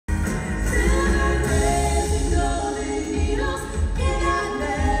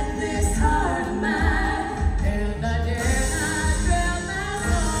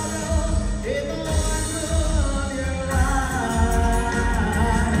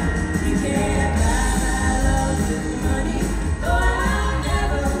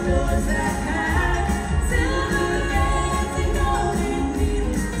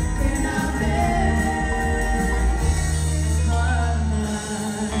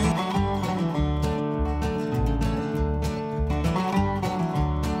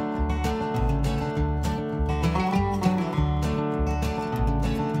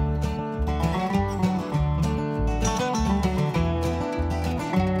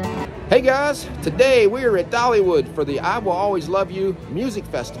Hey guys, today we are at Dollywood for the I Will Always Love You Music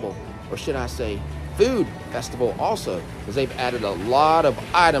Festival, or should I say Food Festival also, because they've added a lot of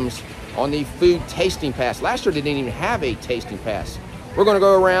items on the food tasting pass. Last year they didn't even have a tasting pass. We're going to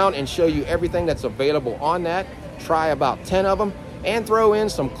go around and show you everything that's available on that, try about 10 of them, and throw in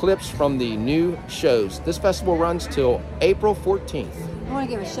some clips from the new shows. This festival runs till April 14th. I want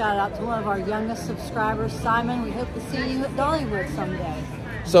to give a shout out to one of our youngest subscribers, Simon. We hope to see you at Dollywood someday.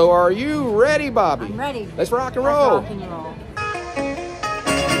 So are you ready, Bobby? I'm ready. Let's rock and roll. Let's rock and roll.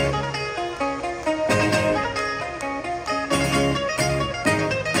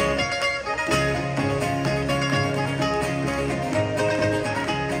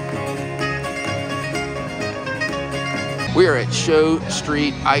 We are at Show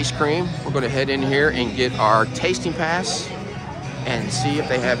Street Ice Cream. We're going to head in here and get our tasting pass and see if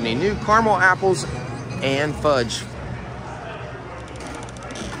they have any new caramel apples and fudge.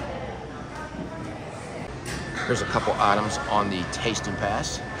 There's a couple items on the tasting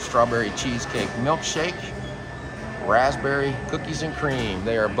pass. Strawberry cheesecake milkshake, raspberry cookies and cream.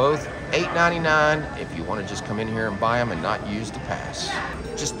 They are both $8.99 if you want to just come in here and buy them and not use the pass.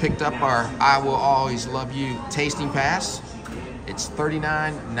 Just picked up our I Will Always Love You tasting pass. It's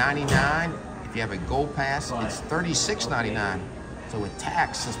 $39.99. If you have a gold pass, it's $36.99. So with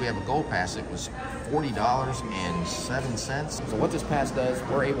tax, since we have a gold pass, it was $40.07. So what this pass does,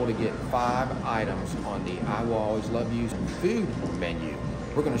 we're able to get 5 items on the I Will Always Love You food menu.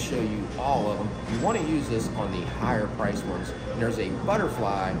 We're going to show you all of them. You want to use this on the higher price ones. And there's a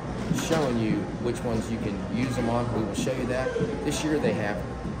butterfly showing you which ones you can use them on. We will show you that. This year they have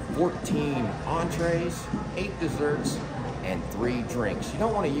 14 entrees, 8 desserts, and 3 drinks. You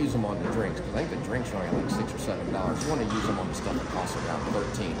don't want to use them on the drinks because I think the drinks are only like $6 or $7. You want to use them on the stuff that costs around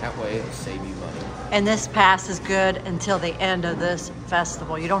 $13. That way it'll save you money. And this pass is good until the end of this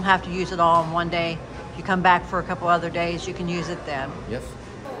festival. You don't have to use it all in one day. If you come back for a couple other days, you can use it then. Yes.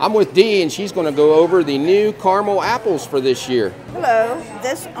 I'm with Dee, and she's going to go over the new caramel apples for this year. Hello.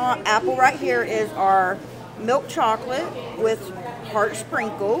 This apple right here is our milk chocolate with heart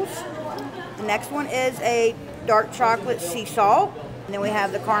sprinkles. The next one is a dark chocolate sea salt. And then we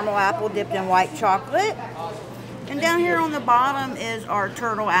have the caramel apple dipped in white chocolate. And down here on the bottom is our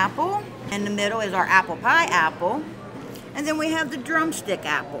turtle apple. In the middle is our apple pie apple. And then we have the drumstick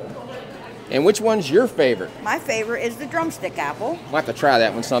apple. And which one's your favorite? My favorite is the drumstick apple. We'll have to try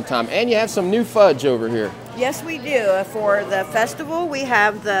that one sometime. And you have some new fudge over here. Yes, we do. For the festival, we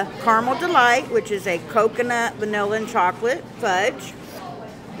have the Caramel Delight, which is a coconut, vanilla, and chocolate fudge.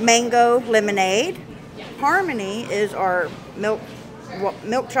 Mango lemonade. Harmony is our milk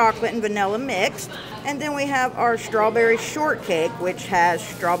chocolate and vanilla mixed. And then we have our strawberry shortcake, which has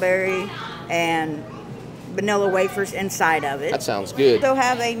strawberry and vanilla wafers inside of it. That sounds good. We also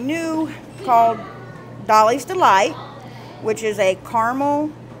have a new called Dolly's Delight, which is a caramel,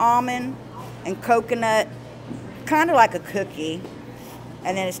 almond, and coconut, kind of like a cookie,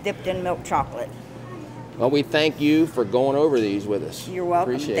 and then it's dipped in milk chocolate. Well, we thank you for going over these with us. You're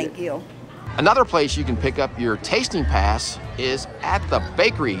welcome. Appreciate Thank it. you. Another place you can pick up your tasting pass is at the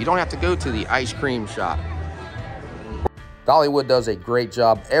bakery. You don't have to go to the ice cream shop. Dollywood does a great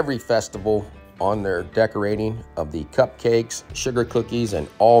job every festival on their decorating of the cupcakes, sugar cookies, and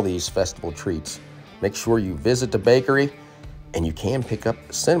all these festival treats. Make sure you visit the bakery, and you can pick up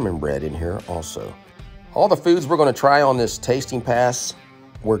cinnamon bread in here also. All the foods we're going to try on this tasting pass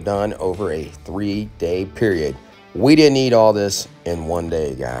were done over a 3-day period. We didn't eat all this in one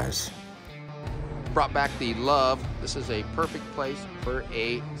day, guys. Brought back the love. This is a perfect place for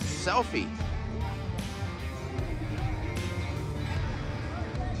a selfie.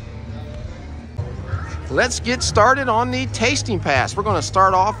 Let's get started on the tasting pass. We're going to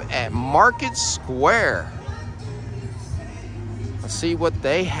start off at Market Square. Let's see what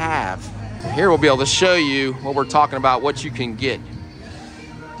they have. Here we'll be able to show you what we're talking about, what you can get.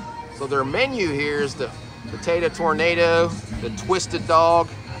 So their menu here is the potato tornado, the twisted dog,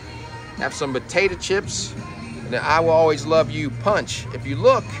 have some potato chips, and the I Will Always Love You punch. If you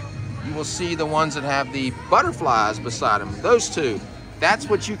look, you will see the ones that have the butterflies beside them. Those two. That's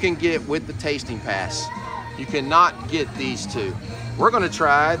what you can get with the tasting pass. You cannot get these two. We're going to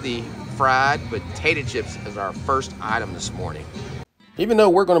try the fried potato chips as our first item this morning. Even though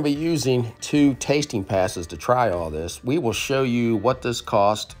we're going to be using 2 tasting passes to try all this, we will show you what this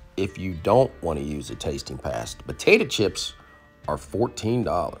costs if you don't want to use a tasting pass. The potato chips are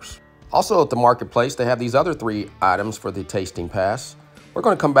 $14. Also at the marketplace, they have these other 3 items for the tasting pass. We're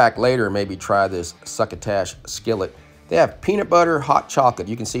going to come back later and maybe try this succotash skillet. They have peanut butter hot chocolate.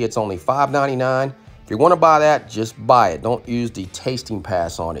 You can see it's only $5.99. you want to buy that, just buy it. Don't use the tasting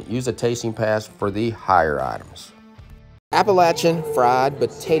pass on it. Use the tasting pass for the higher items. Appalachian fried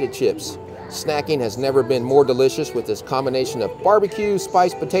potato chips. Snacking has never been more delicious with this combination of barbecue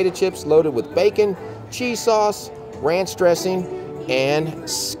spiced potato chips loaded with bacon, cheese sauce, ranch dressing, and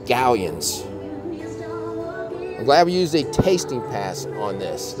scallions. I'm glad we used a tasting pass on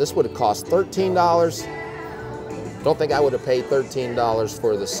this. This would have cost $13. Don't think I would have paid $13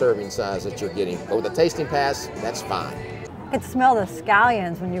 for the serving size that you're getting. But with a tasting pass, that's fine. I could smell the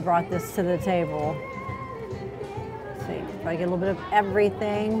scallions when you brought this to the table. Let's see, try to get a little bit of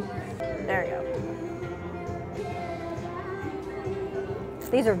everything. There you go.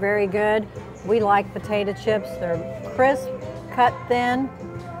 These are very good. We like potato chips. They're crisp, cut thin.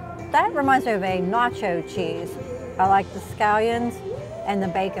 That reminds me of a nacho cheese. I like the scallions and the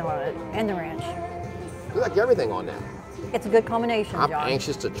bacon on it, and the ranch. You like everything on that. It's a good combination, John. I'm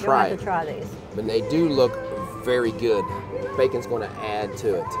anxious to try it. You'll have to try these. But they do look very good. Bacon's going to add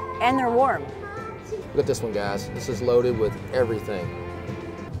to it. And they're warm. Look at this one, guys. This is loaded with everything.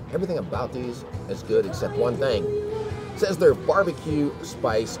 Everything about these is good except one thing. It says they're barbecue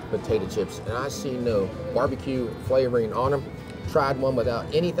spiced potato chips, and I see no barbecue flavoring on them. Tried one without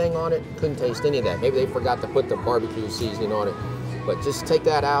anything on it, couldn't taste any of that. Maybe they forgot to put the barbecue seasoning on it, but just take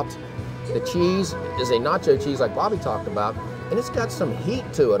that out. The cheese is a nacho cheese like Bobby talked about, and it's got some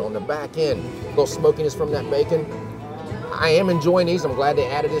heat to it on the back end. A little smokiness from that bacon. I am enjoying these. I'm glad they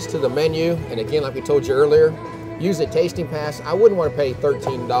added this to the menu. And again, like we told you earlier, use a tasting pass. I wouldn't want to pay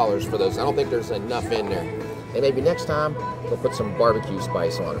 $13 for those. I don't think there's enough in there. And maybe next time, we'll put some barbecue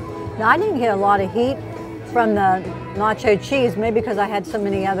spice on them. Now, I didn't get a lot of heat from the nacho cheese, maybe because I had so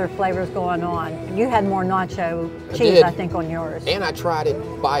many other flavors going on. You had more nacho cheese, I think, on yours. And I tried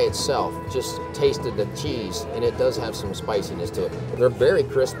it by itself, just tasted the cheese, and it does have some spiciness to it. They're very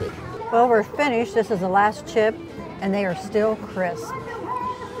crispy. Well, we're finished. This is the last chip, and they are still crisp.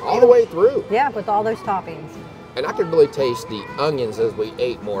 All the way through. Yeah, with all those toppings. And I could really taste the onions as we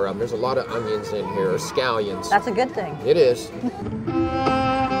ate more of them. There's a lot of onions in here, or scallions. That's a good thing. It is.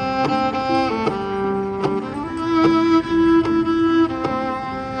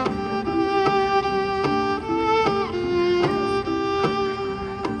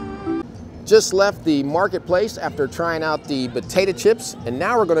 Just left the marketplace after trying out the potato chips, and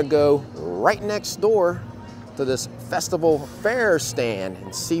now we're gonna go right next door to this festival fair stand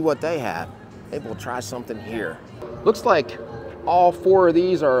and see what they have. Maybe we'll try something here. Looks like all 4 of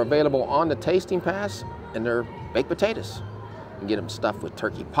these are available on the tasting pass, and they're baked potatoes. You can get them stuffed with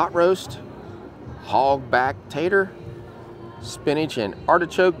turkey pot roast, hog back tater, spinach and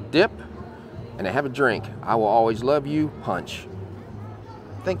artichoke dip, and they have a drink. I will always love you punch.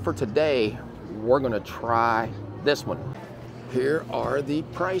 I think for today, we're gonna try this one. Here are the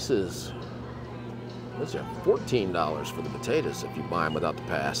prices. Those are $14 for the potatoes if you buy them without the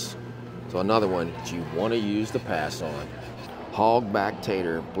pass. So another one that you wanna use the pass on. Hog back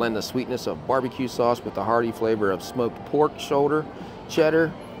tater. Blend the sweetness of barbecue sauce with the hearty flavor of smoked pork shoulder,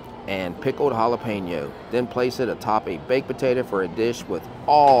 cheddar, and pickled jalapeno. Then place it atop a baked potato for a dish with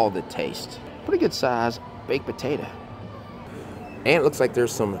all the taste. Pretty good size baked potato. And it looks like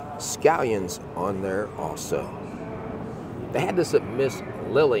there's some scallions on there also. They had this at Miss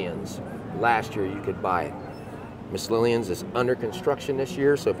Lillian's last year. You could buy it. Miss Lillian's is under construction this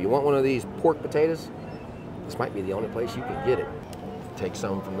year, so if you want one of these pork potatoes, this might be the only place you can get it. Take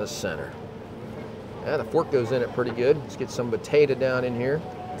some from the center. Yeah, the fork goes in it pretty good. Let's get some potato down in here.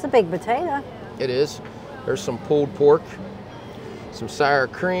 It's a big potato. It is. There's some pulled pork, some sour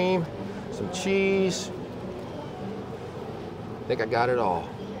cream, some cheese. I think I got it all.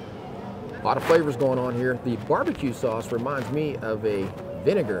 A lot of flavors going on here. The barbecue sauce reminds me of a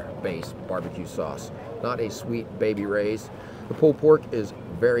vinegar-based barbecue sauce, not a sweet Baby Ray's. The pulled pork is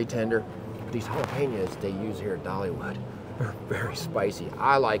very tender. These jalapenos they use here at Dollywood are very spicy.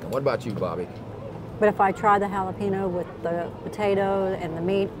 I like them. What about you, Bobby? But if I try the jalapeno with the potato and the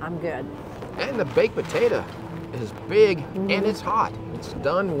meat, I'm good. And the baked potato is big and it's hot. It's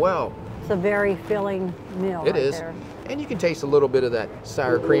done well. It's a very filling meal. It right is. there. And you can taste a little bit of that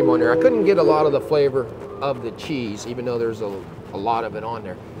sour cream on there. I couldn't get a lot of the flavor of the cheese, even though there's a lot of it on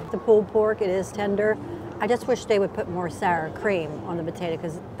there. The pulled pork, it is tender. I just wish they would put more sour cream on the potato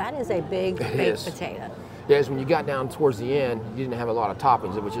because that is a big baked potato. Yes, when you got down towards the end, you didn't have a lot of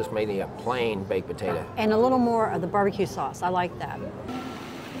toppings. It was just mainly a plain baked potato. And a little more of the barbecue sauce. I like that.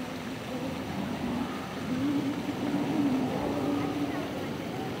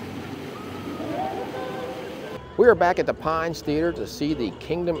 We are back at the Pines Theater to see the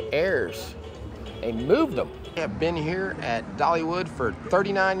Kingdom Heirs. They moved them. I have been here at Dollywood for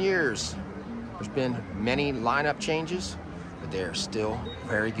 39 years. There's been many lineup changes, but they're still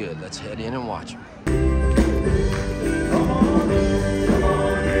very good. Let's head in and watch them.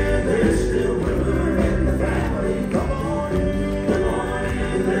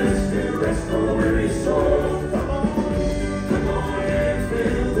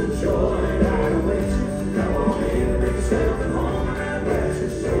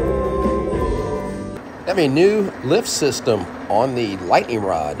 Have a new lift system on the lightning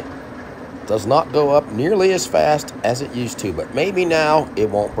rod. Does not go up nearly as fast as it used to, but maybe now it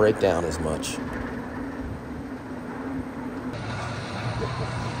won't break down as much.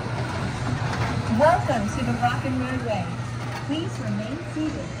 Welcome to the Rock and Roadway. Please remain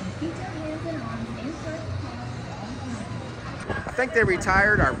seated and keep your hands and arms inside the car. I think they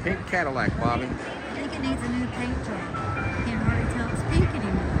retired our pink Cadillac, Bobby. I think it needs a new paint job. Can't hardly tell it's pink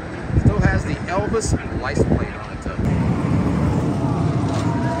anymore. Still has the Elvis license plate on it, though.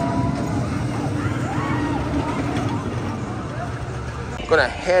 Gonna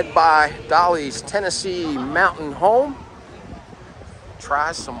head by Dolly's Tennessee Mountain Home.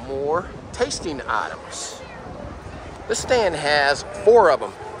 Try some more tasting items. This stand has 4 of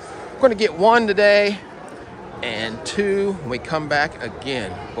them. We're gonna get 1 today and 2 when we come back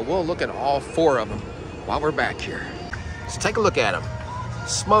again. But we'll look at all 4 of them while we're back here. Let's take a look at them.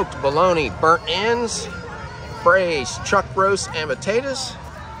 Smoked bologna burnt ends, braised chuck roast and potatoes,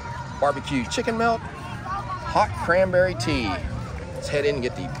 barbecue chicken melt, hot cranberry tea. Let's head in and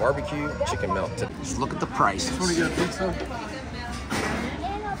get the barbecue chicken melt today. Let's look at the prices. Want to get a pizza?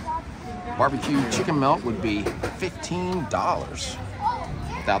 Barbecue chicken melt would be $15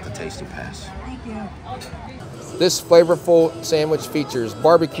 without the tasting pass. Thank you. This flavorful sandwich features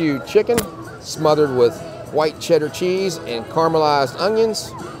barbecue chicken smothered with white cheddar cheese and caramelized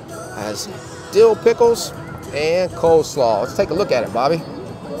onions, has dill pickles and coleslaw. Let's take a look at it, Bobby.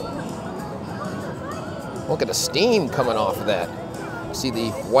 Look at the steam coming off of that. See the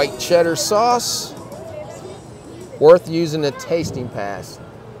white cheddar sauce. Worth using the tasting pass,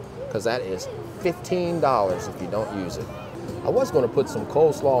 because that is $15 if you don't use it. I was going to put some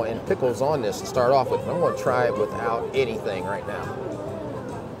coleslaw and pickles on this to start off with, but I'm going to try it without anything right now.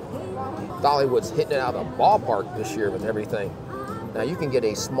 Dollywood's hitting it out of the ballpark this year with everything. Now you can get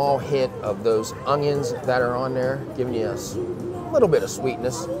a small hint of those onions that are on there, giving you a little bit of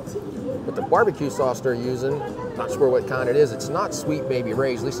sweetness. But the barbecue sauce they're using, not sure what kind it is. It's not Sweet Baby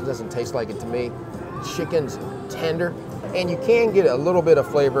Ray's, at least it doesn't taste like it to me. Chicken's tender, and you can get a little bit of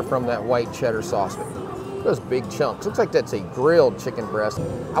flavor from that white cheddar sauce. Those big chunks. Looks like that's a grilled chicken breast.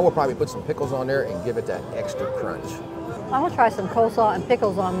 I will probably put some pickles on there and give it that extra crunch. I'm gonna try some coleslaw and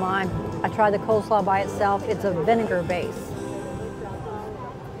pickles on mine. I tried the coleslaw by itself. It's a vinegar base.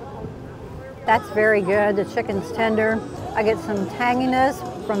 That's very good. The chicken's tender. I get some tanginess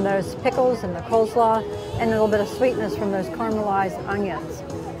from those pickles and the coleslaw, and a little bit of sweetness from those caramelized onions.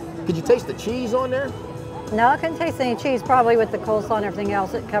 Could you taste the cheese on there? No, I couldn't taste any cheese. Probably with the coleslaw and everything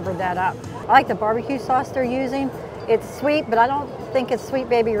else, it covered that up. I like the barbecue sauce they're using. It's sweet, but I don't think it's Sweet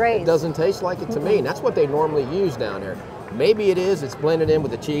Baby Ray's. It doesn't taste like it to me, and that's what they normally use down there. Maybe it is, it's blended in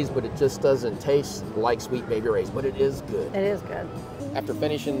with the cheese, but it just doesn't taste like Sweet Baby Ray's, but it is good. It is good. After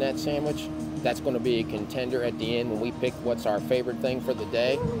finishing that sandwich, that's going to be a contender at the end when we pick what's our favorite thing for the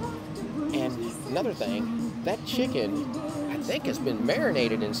day. And another thing, that chicken, I think has been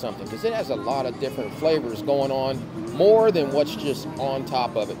marinated in something, because it has a lot of different flavors going on, more than what's just on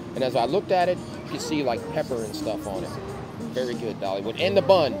top of it. And as I looked at it, you can see like pepper and stuff on it. Very good, Dollywood. And the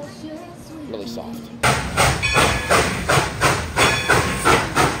bun, really soft.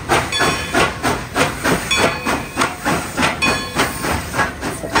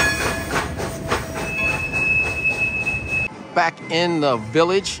 Back in the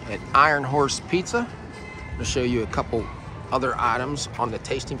village at Iron Horse Pizza. I'm gonna show you a couple other items on the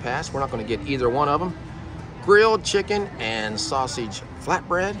tasting pass. We're not gonna get either one of them. Grilled chicken and sausage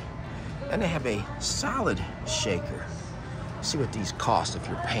flatbread. And they have a salad shaker. See what these cost if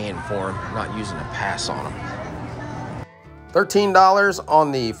you're paying for them, not using a pass on them. $13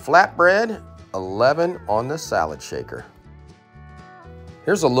 on the flatbread, $11 on the salad shaker.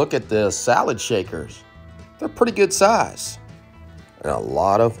 Here's a look at the salad shakers. They're pretty good size. And a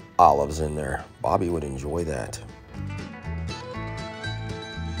lot of olives in there. Bobby would enjoy that.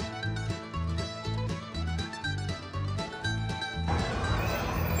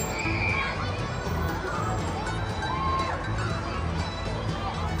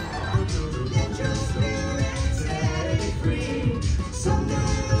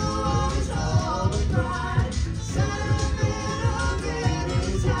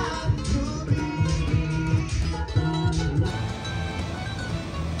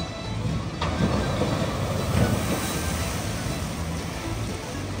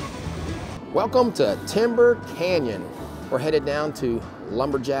 Welcome to Timber Canyon. We're headed down to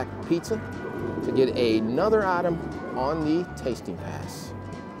Lumberjack Pizza to get another item on the tasting pass.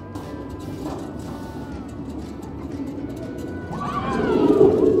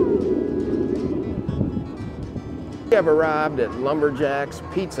 We have arrived at Lumberjack's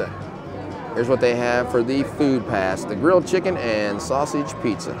Pizza. Here's what they have for the food pass, the grilled chicken and sausage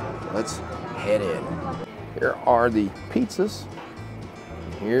pizza. Let's head in. Here are the pizzas.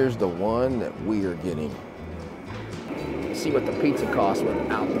 Here's the one that we are getting. Let's see what the pizza costs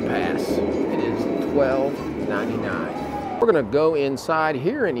without the pass. It is $12.99. We're gonna go inside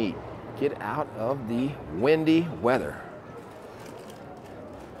here and eat. Get out of the windy weather.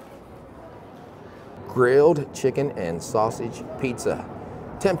 Grilled chicken and sausage pizza.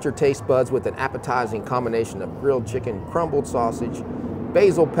 Tempt your taste buds with an appetizing combination of grilled chicken, crumbled sausage,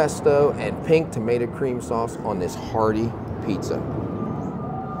 basil pesto, and pink tomato cream sauce on this hearty pizza.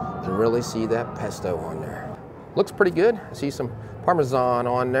 You can really see that pesto on there. Looks pretty good. I see some Parmesan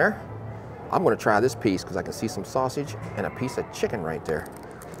on there. I'm gonna try this piece because I can see some sausage and a piece of chicken right there.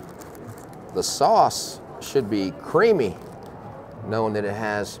 The sauce should be creamy, knowing that it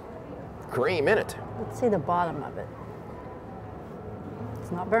has cream in it. Let's see the bottom of it.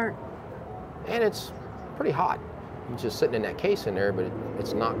 It's not burnt. And it's pretty hot. It's just sitting in that case in there, but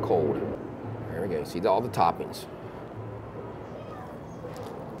it's not cold. There we go, see all the toppings.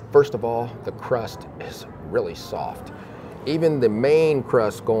 First of all, the crust is really soft. Even the main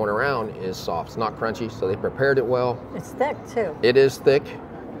crust going around is soft. It's not crunchy, so they prepared it well. It's thick too. It is thick.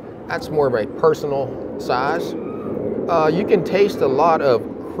 That's more of a personal size. You can taste a lot of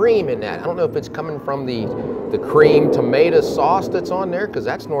cream in that. I don't know if it's coming from the cream tomato sauce that's on there, because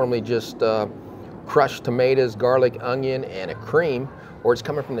that's normally just crushed tomatoes, garlic, onion, and a cream, or it's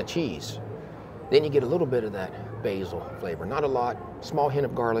coming from the cheese. Then you get a little bit of that basil flavor. Not a lot, small hint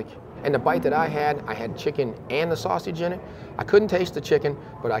of garlic. And the bite that I had chicken and the sausage in it. I couldn't taste the chicken,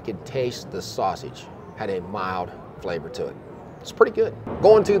 but I could taste the sausage. Had a mild flavor to it. It's pretty good.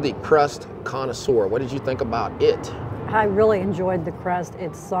 Going to the crust connoisseur, what did you think about it? I really enjoyed the crust.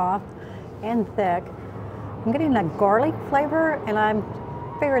 It's soft and thick. I'm getting that garlic flavor, and I'm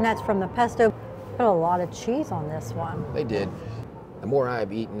figuring that's from the pesto. Put a lot of cheese on this one. They did. The more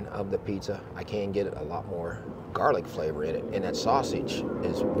I've eaten of the pizza, I can get a lot more garlic flavor in it, and that sausage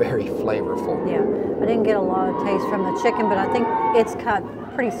is very flavorful. Yeah, I didn't get a lot of taste from the chicken, but I think it's cut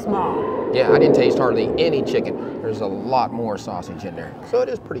pretty small. Yeah, I didn't taste hardly any chicken. There's a lot more sausage in there. So it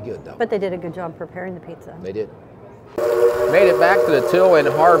is pretty good though. But they did a good job preparing the pizza. They did. Made it back to the Till and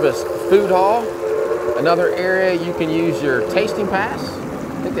Harvest Food Hall. Another area you can use your tasting pass.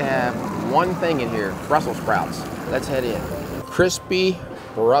 I think they have one thing in here, Brussels sprouts. Let's head in. Crispy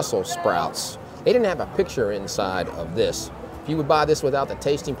Brussels sprouts. They didn't have a picture inside of this. If you would buy this without the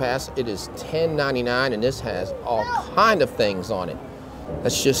tasting pass, it is $10.99, and this has all kind of things on it.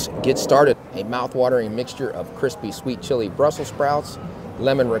 Let's just get started. A mouth-watering mixture of crispy sweet chili Brussels sprouts,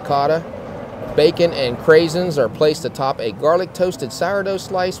 lemon ricotta, bacon and craisins are placed atop a garlic toasted sourdough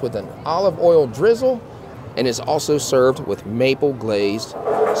slice with an olive oil drizzle, and is also served with maple glazed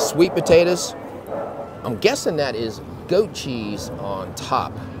sweet potatoes. I'm guessing that is goat cheese on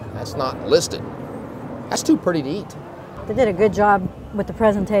top. That's not listed. That's too pretty to eat. They did a good job with the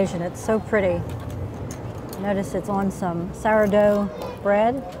presentation. It's so pretty. Notice it's on some sourdough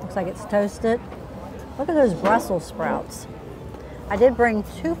bread. Looks like it's toasted. Look at those Brussels sprouts. I did bring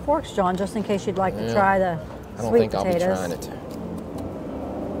 2 forks, John, just in case you'd like to try the sweet potatoes. I don't think I'll be trying it.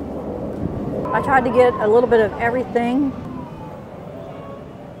 I tried to get a little bit of everything.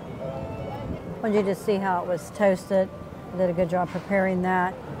 I wanted you to see how it was toasted. I did a good job preparing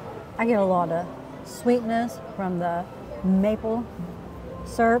that. I get a lot of sweetness from the maple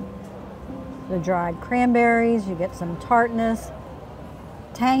syrup, the dried cranberries. You get some tartness,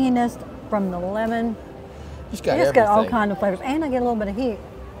 tanginess from the lemon. You just got all kinds of flavors, and I get a little bit of heat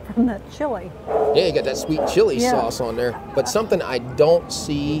from the chili. Yeah, you got that sweet chili sauce on there. But something I don't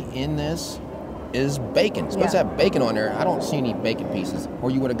see in this is bacon. It's supposed to have bacon on there. I don't see any bacon pieces. Or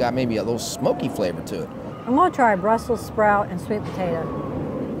you would have got maybe a little smoky flavor to it. I'm gonna try Brussels sprout and sweet potato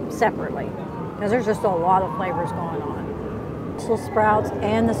separately, because there's just a lot of flavors going on. Brussels sprouts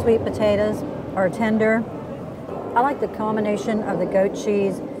and the sweet potatoes are tender. I like the combination of the goat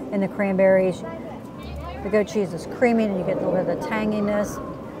cheese and the cranberries. The goat cheese is creamy, and you get a little bit of the tanginess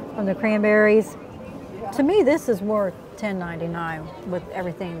from the cranberries. To me, this is worth $10.99 with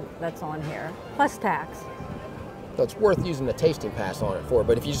everything that's on here, plus tax. So it's worth using the tasting pass on it for,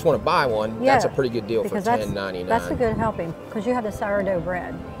 but if you just want to buy one, that's a pretty good deal for $10.99. That's a good helping, because you have the sourdough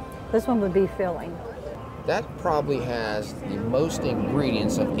bread. This one would be filling. That probably has the most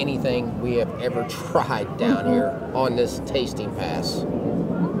ingredients of anything we have ever tried down here on this tasting pass.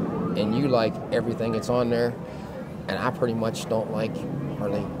 And you like everything that's on there, and I pretty much don't like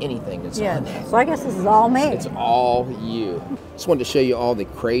hardly anything that's on there. So I guess this is all me. It's all you. Just wanted to show you all the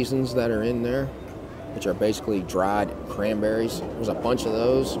craisins that are in there, which are basically dried cranberries. There's a bunch of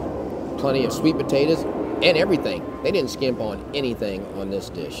those. Plenty of sweet potatoes and everything. They didn't skimp on anything on this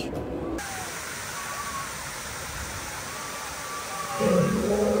dish.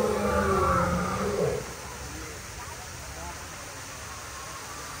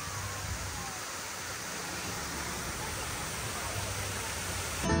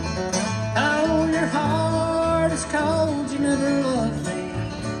 Oh, your heart is cold, you never loved me.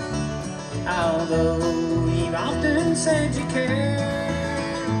 Although you've often said you care.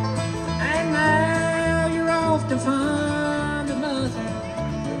 And now you're off to find another,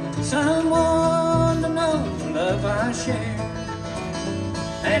 someone to know the love I share.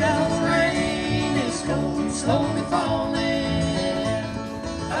 And the rain is slowly falling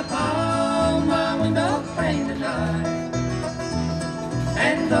upon my window pane tonight.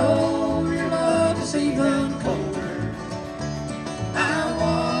 And though your love is even colder,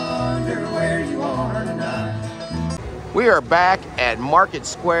 I wonder where you are tonight. We are back at Market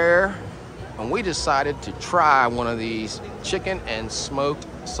Square, and we decided to try one of these chicken and smoked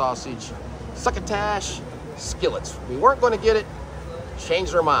sausage succotash skillets. We weren't going to get it,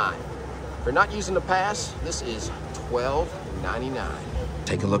 changed our mind. If you're not using the pass, this is $12.99.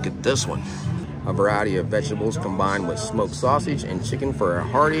 Take a look at this one. A variety of vegetables combined with smoked sausage and chicken for a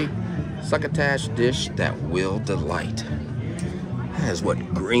hearty succotash dish that will delight. It has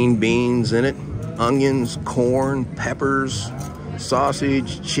green beans in it, onions, corn, peppers,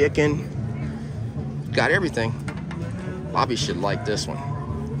 sausage, chicken. Got everything. Bobby should like this one.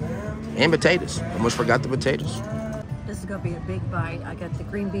 And potatoes. Almost forgot the potatoes. This is gonna be a big bite. I got the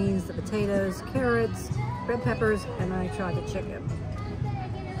green beans, the potatoes, carrots, red peppers, and then I tried the chicken.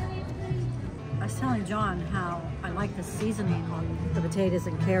 I was telling John how I like the seasoning on the potatoes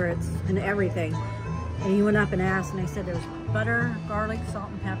and carrots and everything. And he went up and asked, and they said there's butter, garlic, salt,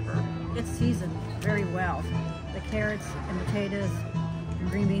 and pepper. It's seasoned very well. The carrots and potatoes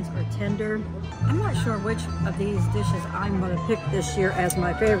and green beans are tender. I'm not sure which of these dishes I'm gonna pick this year as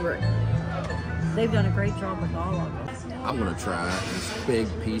my favorite. They've done a great job with all of them. I'm gonna try this big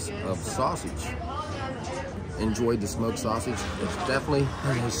piece of sausage. Enjoyed the smoked sausage. It's definitely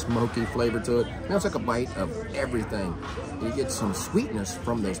has a smoky flavor to it. Now it's like a bite of everything. You get some sweetness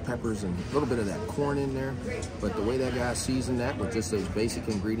from those peppers and a little bit of that corn in there. But the way that guy seasoned that with just those basic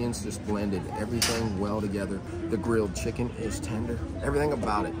ingredients, just blended everything well together. The grilled chicken is tender. Everything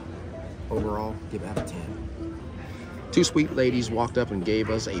about it. Overall, give it out of 10. Two sweet ladies walked up and gave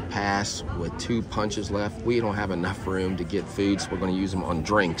us a pass with 2 punches left. We don't have enough room to get food, so we're going to use them on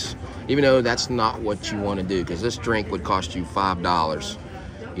drinks. Even though that's not what you want to do, because this drink would cost you $5.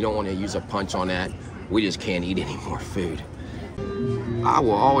 You don't want to use a punch on that. We just can't eat any more food. I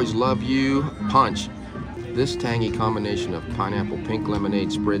will always love you, punch. This tangy combination of pineapple pink lemonade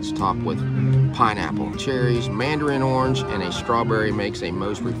spritzed topped with pineapple, cherries, mandarin orange, and a strawberry makes a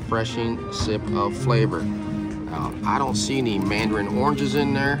most refreshing sip of flavor. I don't see any mandarin oranges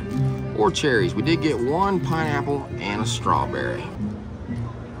in there or cherries. We did get 1 pineapple and a strawberry.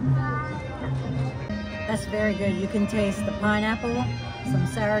 That's very good. You can taste the pineapple, some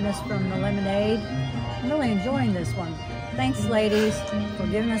sourness from the lemonade. I'm really enjoying this one. Thanks, ladies, for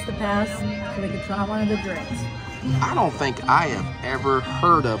giving us the pass so we could try one of the drinks. I don't think I have ever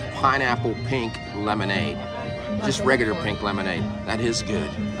heard of pineapple pink lemonade. Just regular pink lemonade. That is good.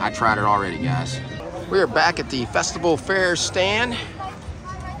 I tried it already, guys. We are back at the Festival Fair stand.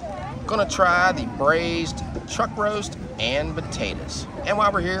 Gonna try the braised chuck roast and potatoes. And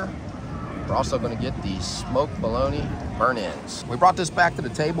while we're here, we're also gonna get the smoked bologna burn-ins. We brought this back to the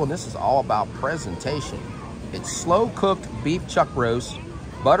table, and this is all about presentation. It's slow-cooked beef chuck roast,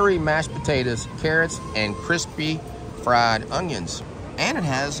 buttery mashed potatoes, carrots, and crispy fried onions. And it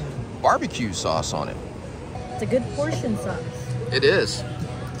has barbecue sauce on it. It's a good portion size. It is.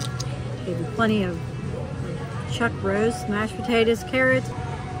 Give you plenty of chuck roast, mashed potatoes, carrots.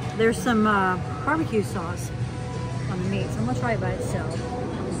 There's some barbecue sauce on the meat, so I'm gonna try it by itself.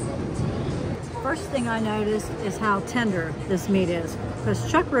 First thing I noticed is how tender this meat is. Because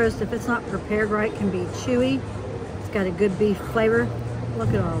chuck roast, if it's not prepared right, can be chewy. It's got a good beef flavor. Look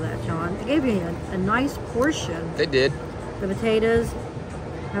at all that, John. They gave you a nice portion. They did. The potatoes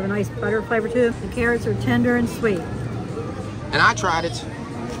have a nice butter flavor to them. The carrots are tender and sweet. And I tried it.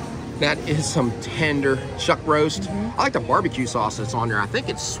 That is some tender chuck roast. I like the barbecue sauce that's on there. I think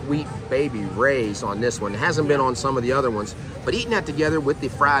it's Sweet Baby Ray's on this one. It hasn't been on some of the other ones, but eating that together with the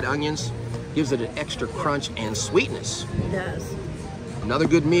fried onions gives it an extra crunch and sweetness. It does. Another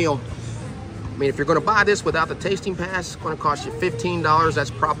good meal. I mean, if you're gonna buy this without the tasting pass, it's gonna cost you $15. That's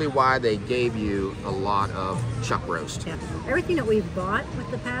probably why they gave you a lot of chuck roast. Yeah. Everything that we've bought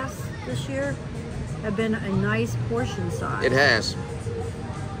with the pass this year have been a nice portion size. It has.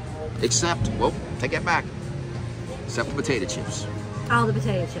 Except, well, take that back. Except for potato chips. Oh, the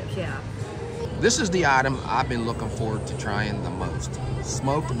potato chips, yeah. This is the item I've been looking forward to trying the most.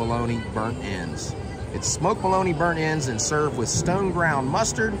 Smoked bologna burnt ends. It's smoked bologna burnt ends and served with stone ground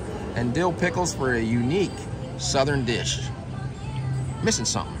mustard and dill pickles for a unique southern dish. Missing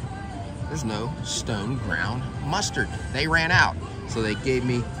something. There's no stone ground mustard. They ran out, so they gave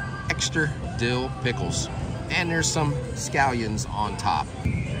me extra dill pickles. And there's some scallions on top.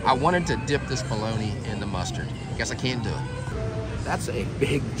 I wanted to dip this bologna in the mustard. Guess I can't do it. That's a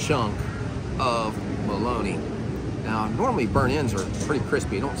big chunk of bologna. Now, normally burnt ends are pretty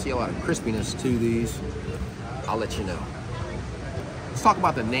crispy. I don't see a lot of crispiness to these. I'll let you know. Let's talk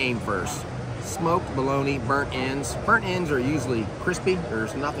about the name first. Smoked bologna burnt ends. Burnt ends are usually crispy.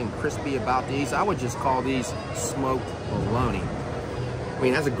 There's nothing crispy about these. I would just call these smoked bologna. I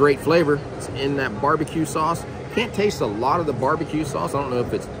mean, it has a great flavor. It's in that barbecue sauce. Can't taste a lot of the barbecue sauce. I don't know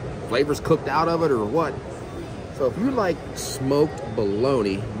if it's flavors cooked out of it or what. So if you like smoked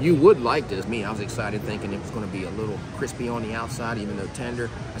bologna, you would like this. Me, I was excited thinking it was going to be a little crispy on the outside, even though tender.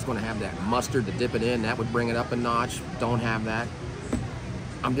 It's going to have that mustard to dip it in. That would bring it up a notch. Don't have that.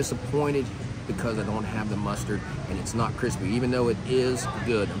 I'm disappointed because I don't have the mustard and it's not crispy, even though it is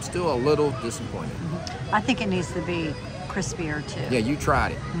good. I'm still a little disappointed. I think it needs to be crispier too. Yeah, you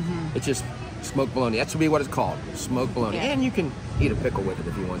tried it. It's just smoked bologna. That should be what it's called, smoked bologna. Yeah. And you can eat a pickle with it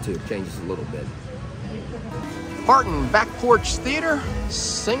if you want to. It changes a little bit. Barton Back Porch Theater,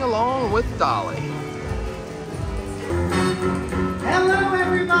 sing along with Dolly. Hello,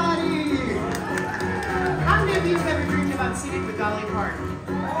 everybody! How many of you have ever dreamed about singing the Dolly part?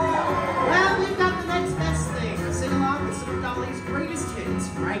 Well, we've got the next best thing. A sing-along with some of Dolly's greatest hits.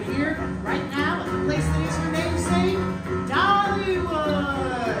 Right here, right now, at the place that is her namesake,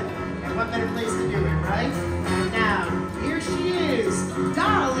 Dollywood! And what better place to do it, right? And now, here she is,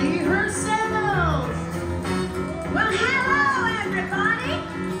 Dolly herself! Well, hello, everybody!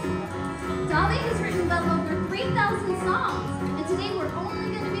 Dolly has written well over 3,000 songs, and today we're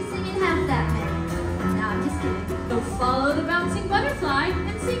only going to be singing half that many. No, I'm just kidding. Go follow the bouncing butterfly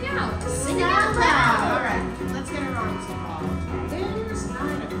and sing out. Sing out loud! All right, let's get her on some ball. There's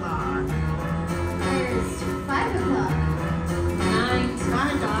 9 o'clock. There's 5 o'clock. 9 to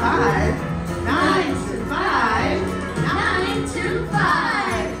 9 to 5. 5. 9 to 5. 9 to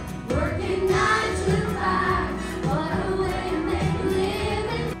 5. Working 9 to 5. What a way to make a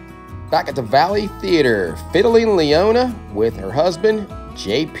living. Back at the Valley Theater, fiddling Leona with her husband,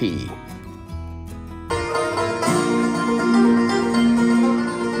 JP.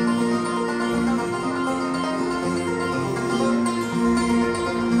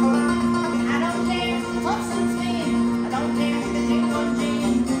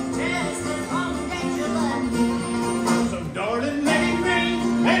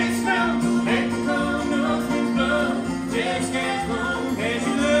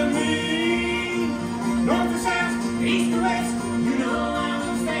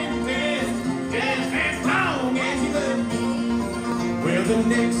 The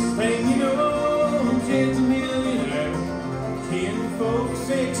next thing you know, 10's a millionaire. 10 folks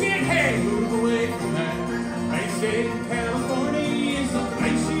say, 10, hey, move away from that. They say California is the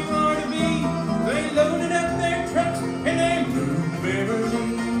place you ought to be. They loaded up their trucks and they moved Beverly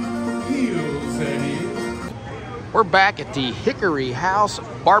Hills, that is. We're back at the Hickory House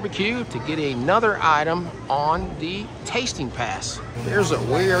Barbecue to get another item on the tasting pass. Here's what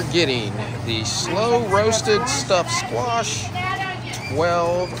we are getting. The slow roasted stuffed squash.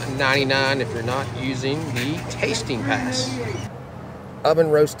 $12.99 if you're not using the tasting pass. Oven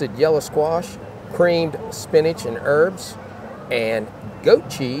roasted yellow squash, creamed spinach and herbs, and goat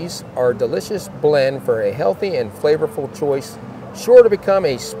cheese are a delicious blend for a healthy and flavorful choice, sure to become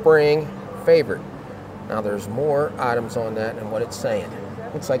a spring favorite. Now there's more items on that and what it's saying.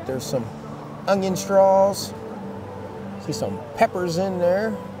 Looks like there's some onion straws, see some peppers in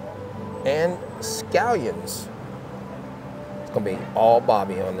there, and scallions. Gonna be all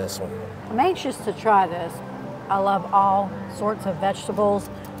Bobby on this one. I'm anxious to try this. I love all sorts of vegetables,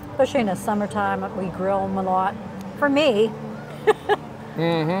 especially in the summertime. We grill them a lot. For me.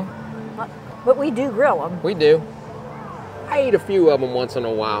 But we do grill them. We do. I eat a few of them once in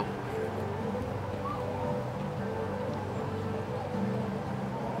a while.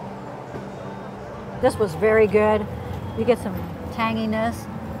 This was very good. You get some tanginess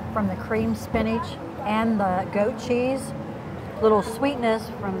from the cream spinach and the goat cheese. Little sweetness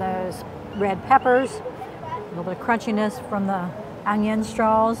from those red peppers. A little bit of crunchiness from the onion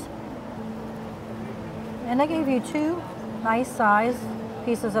straws. And they gave you 2 nice sized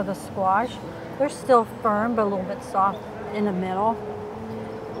pieces of the squash. They're still firm, but a little bit soft in the middle.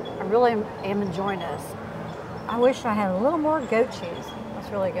 I really am enjoying this. I wish I had a little more goat cheese. That's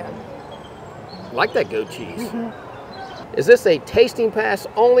really good. I like that goat cheese. Is this a tasting pass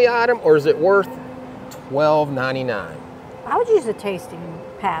only item, or is it worth $12.99? I would use a tasting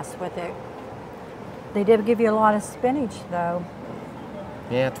pass with it. They did give you a lot of spinach though.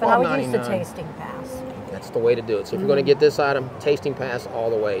 Yeah, $12.99. But I would use the tasting pass. That's the way to do it. So if you're going to get this item, tasting pass all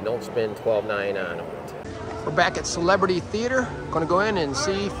the way. Don't spend $12.99 on it. We're back at Celebrity Theater. Going to go in and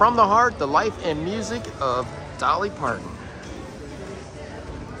see From the Heart, the life and music of Dolly Parton.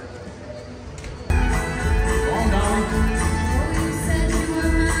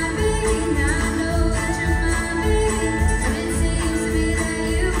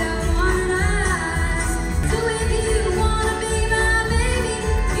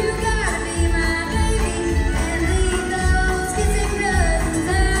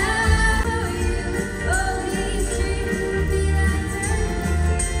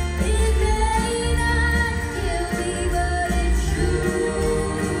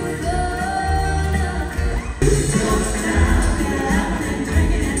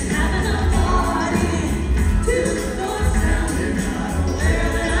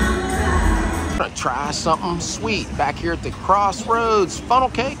 Try something sweet back here at the Crossroads Funnel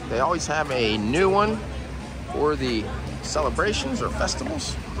Cake. They always have a new one for the celebrations or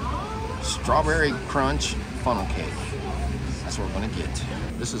festivals. Strawberry Crunch Funnel Cake. That's what we're gonna get.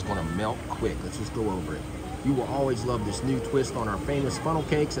 This is gonna melt quick. Let's just go over it. You will always love this new twist on our famous funnel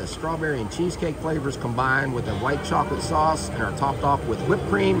cakes as strawberry and cheesecake flavors combined with a white chocolate sauce and are topped off with whipped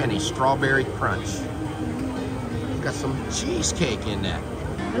cream and a strawberry crunch. Got some cheesecake in that.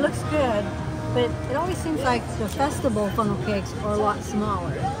 It looks good. But it always seems like the festival funnel cakes are a lot smaller.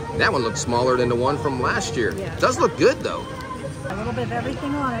 That one looks smaller than the one from last year. Yeah. It does look good though. A little bit of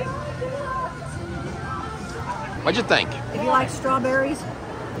everything on it. What'd you think? If you like strawberries,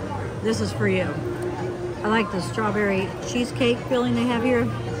 this is for you. I like the strawberry cheesecake filling they have here.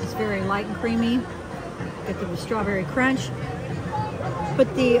 It's very light and creamy. Get the strawberry crunch.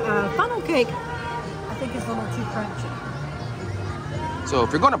 But the funnel cake, I think is a little too crunchy. So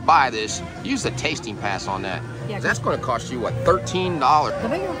if you're going to buy this, use the tasting pass on that. Yeah, that's going to cost you, what, $13? The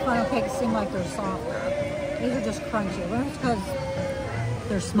bigger funnel cakes seem like they're softer. These are just crunchy. Whether it's because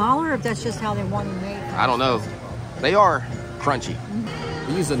they're smaller or if that's just how they want them made. I don't know. They are crunchy.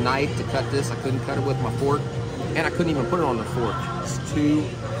 I used a knife to cut this. I couldn't cut it with my fork. And I couldn't even put it on the fork. It's too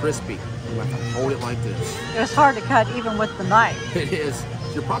crispy. You have to hold it like this. It's hard to cut even with the knife. It is.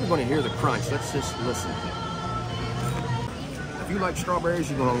 You're probably going to hear the crunch. Let's just listen. If you like strawberries,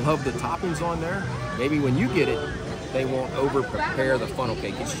 you're going to love the toppings on there. Maybe when you get it, they won't over prepare the funnel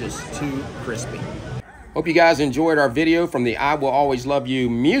cake. It's just too crispy. Hope you guys enjoyed our video from the I Will Always Love You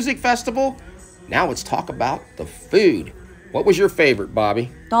Music Festival. Now let's talk about the food. What was your favorite, Bobby?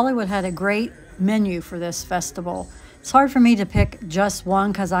 Dollywood had a great menu for this festival. It's hard for me to pick just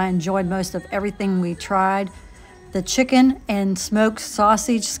one because I enjoyed most of everything we tried. The chicken and smoked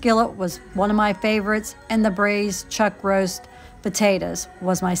sausage skillet was one of my favorites, and the braised chuck roast potatoes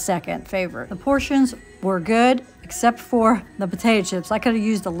was my second favorite. The portions were good, except for the potato chips. I could have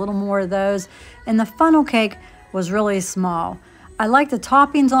used a little more of those, and the funnel cake was really small. I like the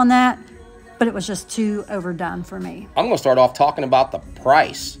toppings on that, but it was just too overdone for me. I'm gonna start off talking about the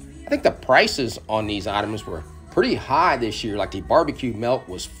price. I think the prices on these items were pretty high this year. Like the barbecue melt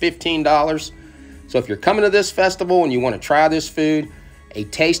was $15. So if you're coming to this festival and you want to try this food, a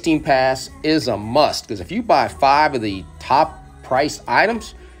tasting pass is a must, because if you buy 5 of the top price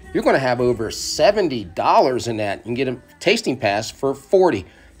items, you're going to have over $70 in that. You can get a tasting pass for $40.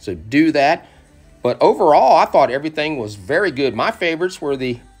 So do that. But overall, I thought everything was very good. My favorites were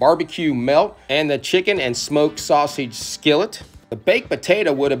the barbecue melt and the chicken and smoked sausage skillet. The baked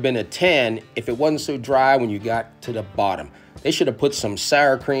potato would have been a 10 if it wasn't so dry when you got to the bottom. They should have put some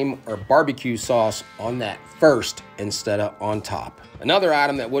sour cream or barbecue sauce on that first instead of on top. Another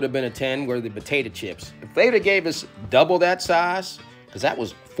item that would have been a 10 were the potato chips. If they would have gave us double that size, because that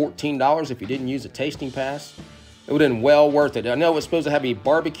was $14 if you didn't use a tasting pass, it would have been well worth it. I know it's supposed to have a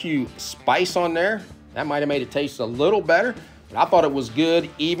barbecue spice on there. That might have made it taste a little better, but I thought it was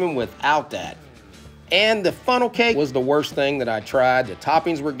good even without that. And the funnel cake was the worst thing that I tried. The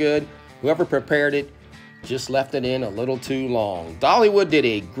toppings were good. Whoever prepared it just left it in a little too long. Dollywood did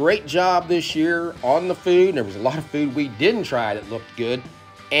a great job this year on the food. There was a lot of food we didn't try that looked good,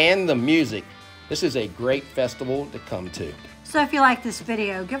 and the music. This is a great festival to come to. So if you like this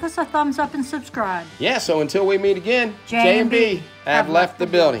video, give us a thumbs up and subscribe. Yeah, so until we meet again, J&B J&B have left the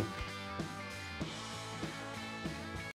building.